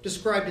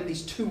described in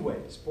these two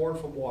ways, born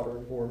from water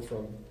and born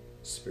from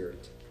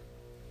spirit.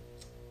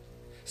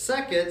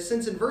 Second,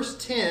 since in verse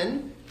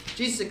 10,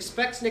 Jesus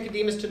expects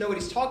Nicodemus to know what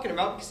he's talking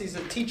about because he's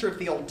a teacher of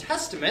the Old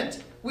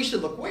Testament, we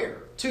should look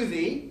where? To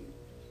the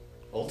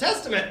Old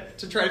Testament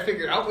to try to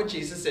figure out what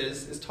Jesus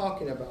is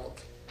talking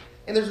about.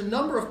 And there's a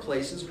number of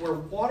places where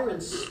water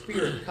and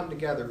spirit come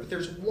together, but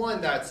there's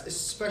one that's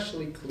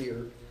especially clear.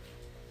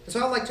 And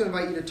so I'd like to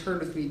invite you to turn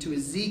with me to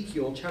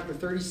Ezekiel chapter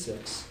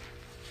 36.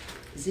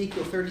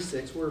 Ezekiel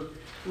 36. We're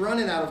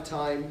running out of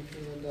time,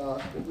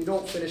 and if we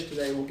don't finish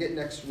today, we'll get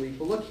next week.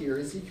 But look here,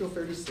 Ezekiel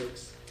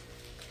 36.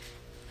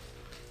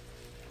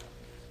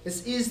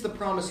 This is the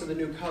promise of the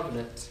new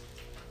covenant.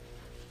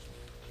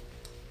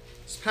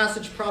 This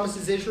passage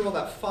promises Israel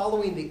that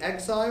following the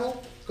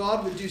exile,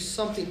 God would do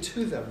something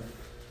to them.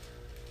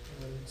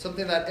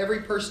 Something that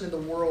every person in the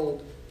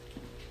world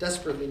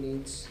desperately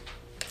needs.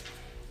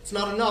 It's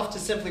not enough to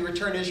simply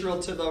return Israel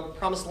to the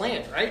promised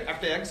land, right?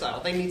 After exile.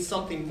 They need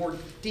something more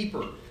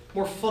deeper,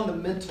 more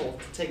fundamental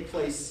to take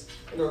place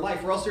in their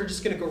life, or else they're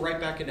just going to go right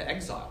back into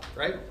exile,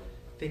 right?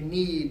 They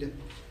need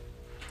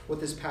what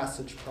this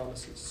passage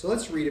promises. So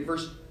let's read it.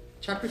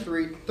 Chapter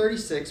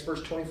 36,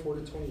 verse 24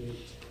 to 28.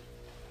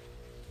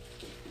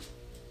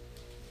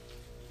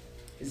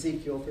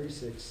 Ezekiel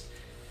 36.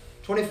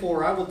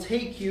 24, I will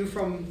take you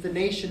from the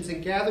nations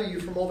and gather you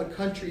from all the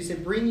countries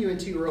and bring you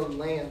into your own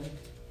land.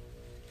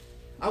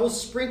 I will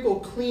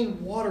sprinkle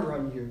clean water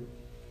on you,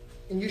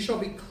 and you shall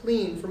be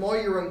clean from all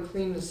your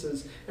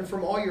uncleannesses, and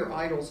from all your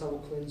idols I will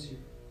cleanse you.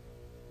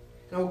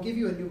 And I will give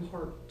you a new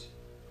heart,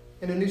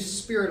 and a new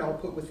spirit I will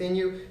put within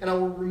you, and I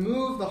will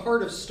remove the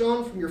heart of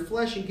stone from your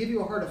flesh and give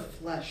you a heart of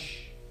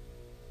flesh.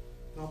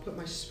 And I'll put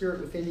my spirit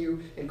within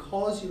you and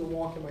cause you to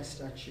walk in my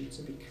statutes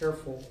and be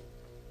careful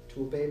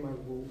to obey my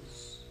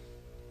rules.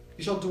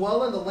 You shall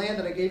dwell in the land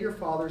that I gave your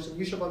fathers, and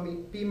you shall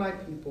be my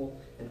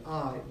people, and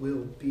I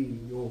will be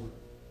your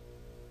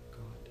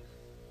God.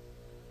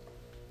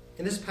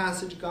 In this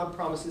passage, God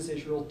promises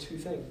Israel two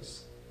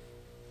things.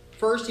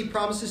 First, he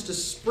promises to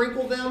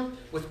sprinkle them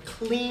with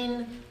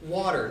clean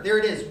water. There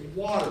it is,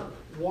 water,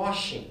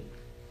 washing.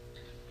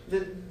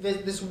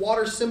 This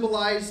water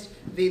symbolized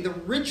the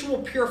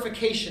ritual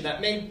purification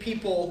that made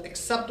people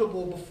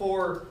acceptable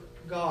before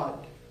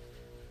God.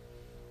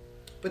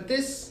 But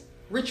this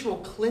ritual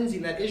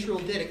cleansing that Israel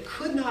did, it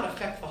could not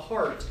affect the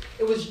heart.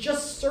 It was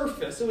just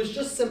surface. It was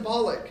just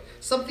symbolic.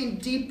 Something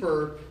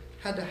deeper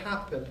had to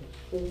happen.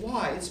 Well,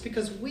 why? It's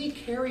because we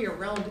carry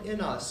around in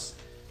us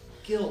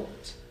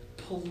guilt,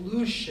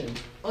 pollution,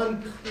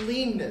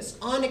 uncleanness,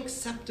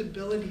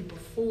 unacceptability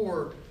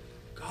before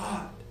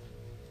God.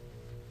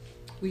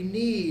 We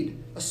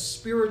need a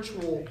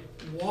spiritual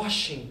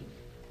washing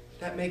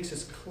that makes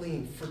us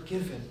clean,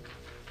 forgiven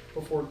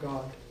before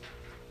God.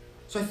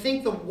 So I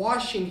think the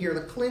washing here,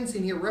 the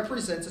cleansing here,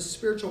 represents a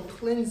spiritual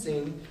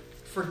cleansing,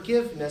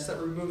 forgiveness that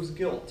removes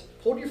guilt.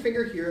 Hold your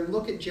finger here and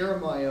look at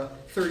Jeremiah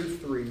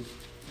 33.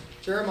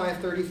 Jeremiah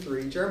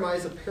 33. Jeremiah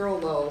is a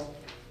parallel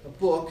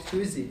book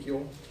to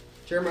Ezekiel.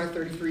 Jeremiah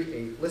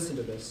 33:8. Listen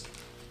to this.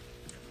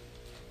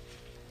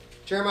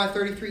 Jeremiah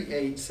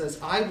 33:8 says,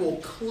 I will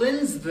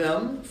cleanse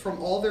them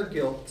from all their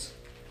guilt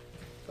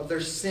of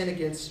their sin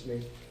against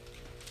me,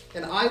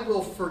 and I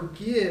will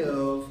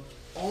forgive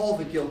all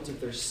the guilt of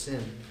their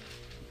sin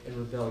and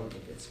rebellion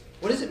against me.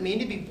 What does it mean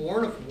to be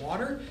born of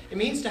water? It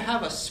means to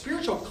have a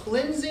spiritual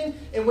cleansing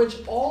in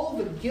which all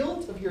the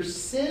guilt of your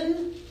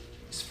sin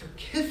is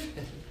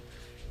forgiven.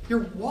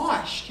 You're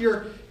washed.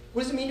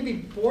 What does it mean to be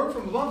born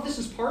from above? This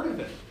is part of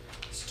it.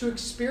 It's to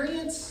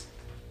experience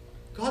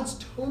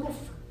God's total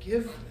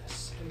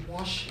forgiveness and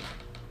washing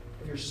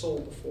of your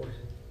soul before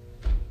Him.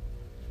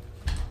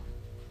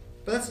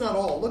 But that's not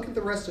all. Look at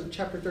the rest of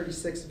chapter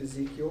 36 of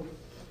Ezekiel.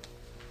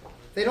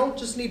 They don't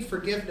just need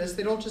forgiveness.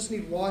 They don't just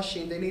need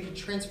washing. They need a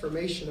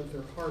transformation of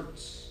their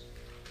hearts.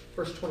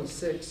 Verse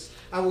 26,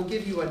 I will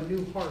give you a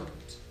new heart,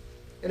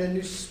 and a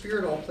new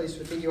spirit I'll place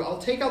within you. I'll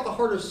take out the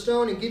heart of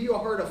stone and give you a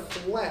heart of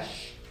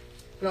flesh,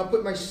 and I'll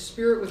put my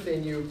spirit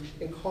within you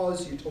and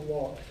cause you to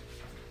walk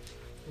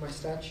in my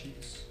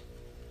statutes.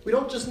 We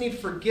don't just need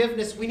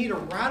forgiveness. We need a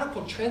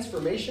radical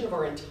transformation of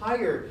our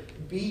entire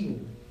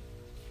being.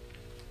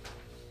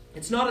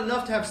 It's not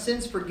enough to have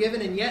sins forgiven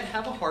and yet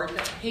have a heart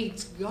that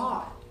hates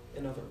God.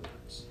 In other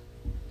words,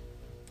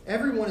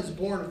 everyone is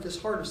born with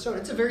this heart of stone.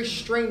 It's a very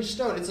strange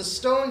stone. It's a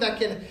stone that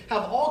can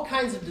have all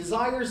kinds of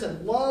desires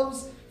and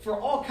loves for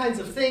all kinds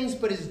of things,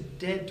 but is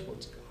dead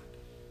towards God.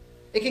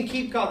 It can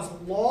keep God's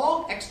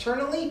law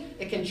externally.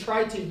 It can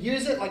try to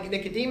use it like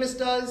Nicodemus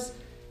does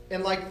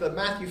and like the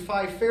Matthew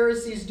 5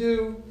 Pharisees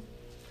do.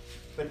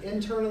 But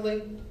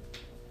internally,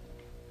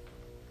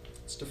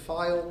 it's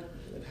defiled.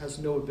 It has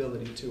no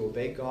ability to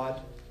obey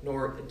God,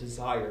 nor a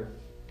desire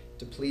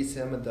to please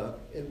Him at the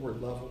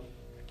inward level.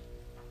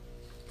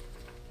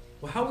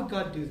 Well, how would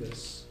God do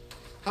this?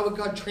 How would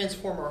God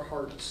transform our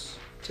hearts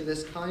to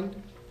this kind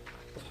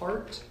of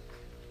heart?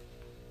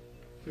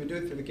 He would do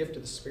it through the gift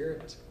of the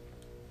Spirit.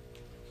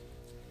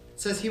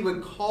 It says he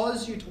would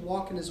cause you to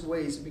walk in his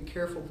ways and be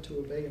careful to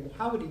obey him. Well,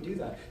 how would he do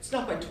that? It's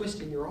not by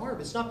twisting your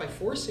arm. It's not by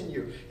forcing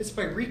you. It's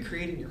by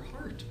recreating your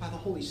heart by the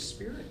Holy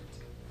Spirit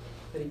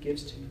that he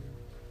gives to you.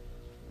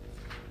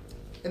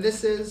 And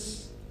this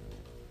is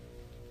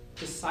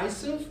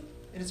decisive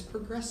and it's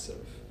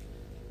progressive.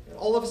 And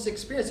all of us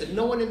experience it.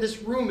 No one in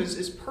this room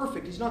is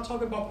perfect. He's not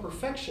talking about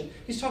perfection.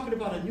 He's talking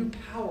about a new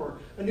power,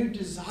 a new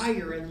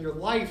desire in your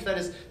life that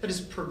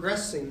is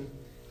progressing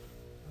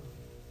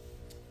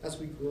as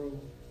we grow.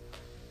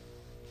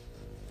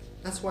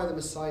 That's why the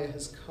Messiah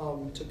has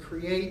come, to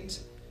create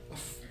a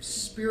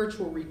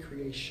spiritual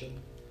recreation.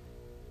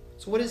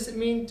 So what does it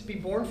mean to be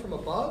born from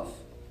above?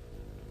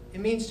 It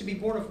means to be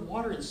born of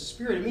water and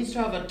spirit. It means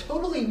to have a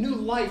totally new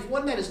life,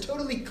 one that is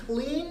totally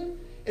clean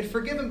and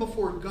forgiven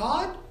before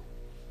God,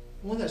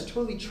 and one that is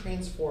totally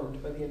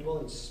transformed by the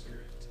indwelling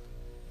Spirit.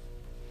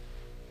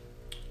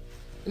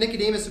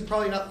 Nicodemus had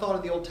probably not thought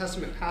of the Old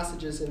Testament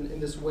passages in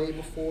this way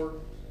before.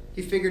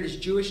 He figured his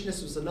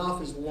Jewishness was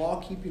enough, his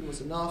law-keeping was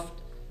enough,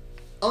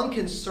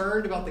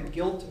 unconcerned about the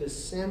guilt of his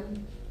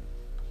sin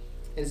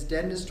and his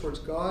deadness towards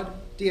God.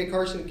 D.A.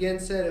 Carson again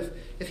said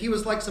if he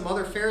was like some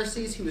other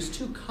Pharisees, he was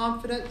too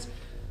confident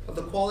of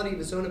the quality of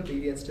his own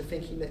obedience to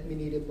think he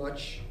needed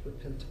much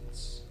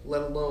repentance,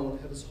 let alone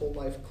have his whole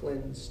life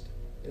cleansed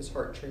and his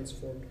heart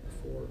transformed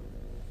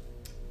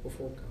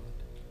before God.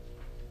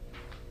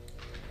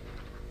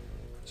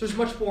 So there's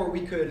much more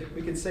we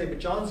could say, but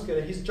John's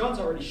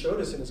already showed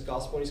us in his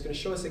gospel, and he's going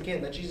to show us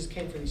again that Jesus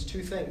came for these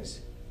two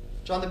things.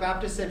 John the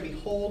Baptist said,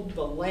 "Behold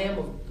the Lamb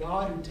of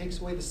God who takes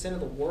away the sin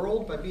of the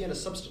world," by being a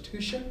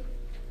substitution.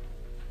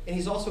 And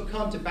he's also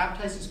come to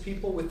baptize his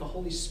people with the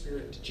Holy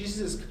Spirit.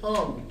 Jesus has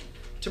come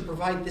to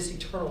provide this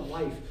eternal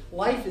life.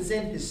 Life is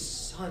in his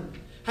Son.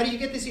 How do you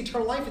get this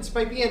eternal life? It's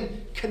by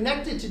being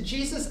connected to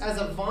Jesus as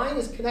a vine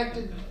is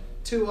connected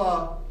to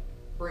a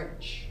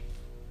branch.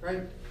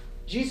 Right?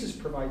 Jesus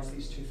provides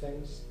these two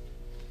things.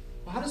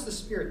 Well, how does the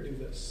Spirit do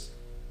this?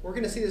 We're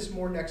going to see this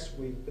more next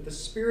week. But the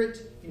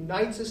Spirit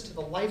unites us to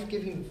the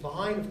life-giving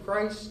vine of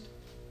Christ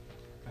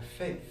by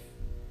faith.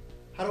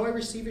 How do I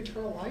receive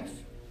eternal life?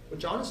 What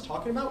John is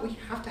talking about, we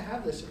have to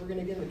have this if we're going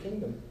to get in the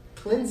kingdom.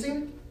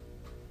 Cleansing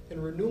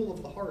and renewal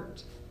of the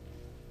heart.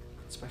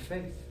 It's by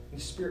faith. And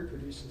the Spirit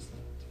produces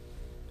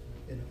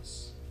that in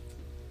us.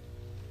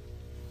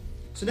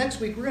 So next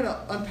week, we're going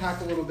to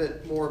unpack a little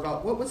bit more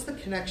about what's the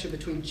connection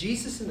between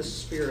Jesus and the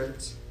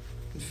Spirit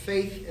and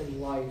faith and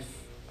life.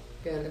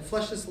 And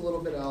flesh this a little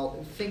bit out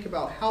and think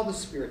about how the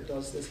Spirit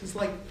does this. He's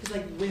like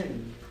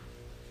wind.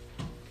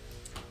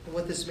 And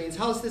what this means.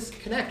 How does this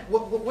connect?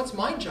 What's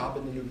my job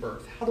in the new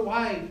birth? How do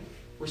I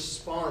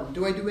respond?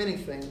 Do I do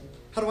anything?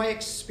 How do I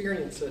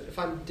experience it if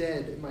I'm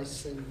dead in my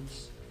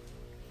sins?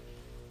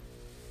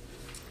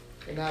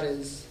 And that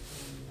is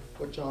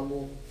what John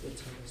will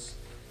tell us.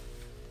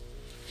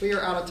 We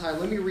are out of time.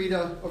 Let me read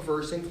a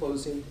verse in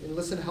closing and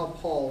listen to how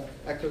Paul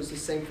echoes the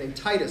same thing.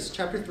 Titus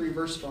chapter 3,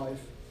 verse 5.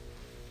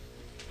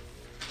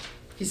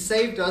 He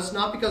saved us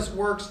not because of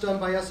works done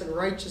by us in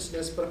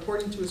righteousness, but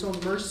according to his own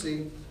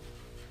mercy,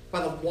 by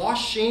the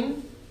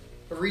washing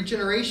of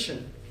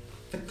regeneration,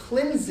 the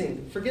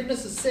cleansing,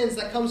 forgiveness of sins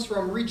that comes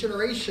from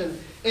regeneration,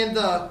 and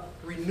the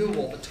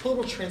renewal, the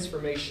total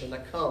transformation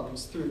that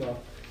comes through the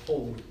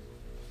Holy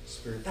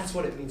Spirit. That's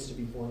what it means to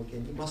be born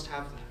again. You must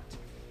have that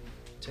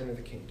to enter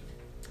the kingdom.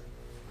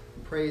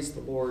 And praise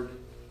the Lord.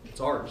 It's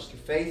ours through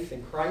faith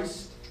in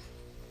Christ.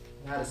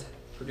 And that is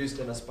produced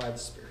in us by the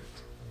Spirit.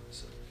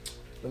 So,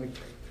 let me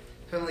pray.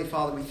 Heavenly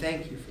Father, we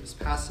thank you for this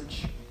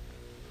passage.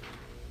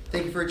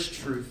 Thank you for its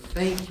truth.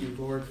 Thank you,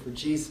 Lord, for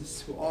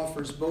Jesus who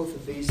offers both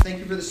of these. Thank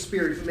you for the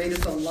Spirit who made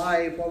us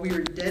alive while we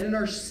were dead in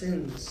our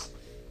sins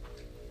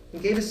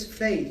and gave us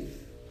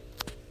faith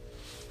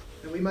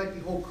that we might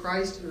behold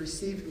Christ and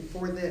receive him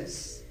for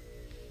this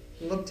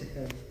and look to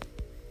him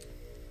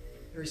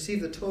and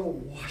receive the total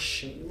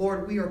washing.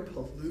 Lord, we are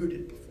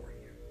polluted before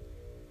you.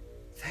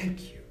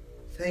 Thank you.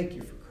 Thank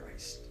you for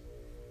Christ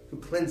who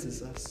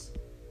cleanses us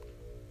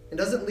and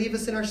doesn't leave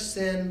us in our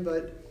sin,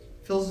 but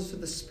fills us with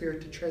the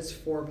Spirit to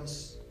transform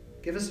us,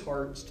 give us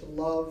hearts to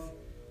love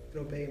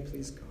and obey and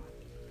please God.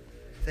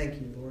 Thank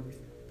you, Lord. We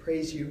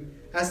praise you.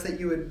 Ask that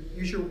you would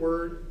use your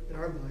word in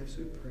our lives,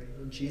 we pray.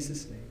 In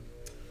Jesus' name,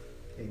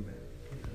 amen.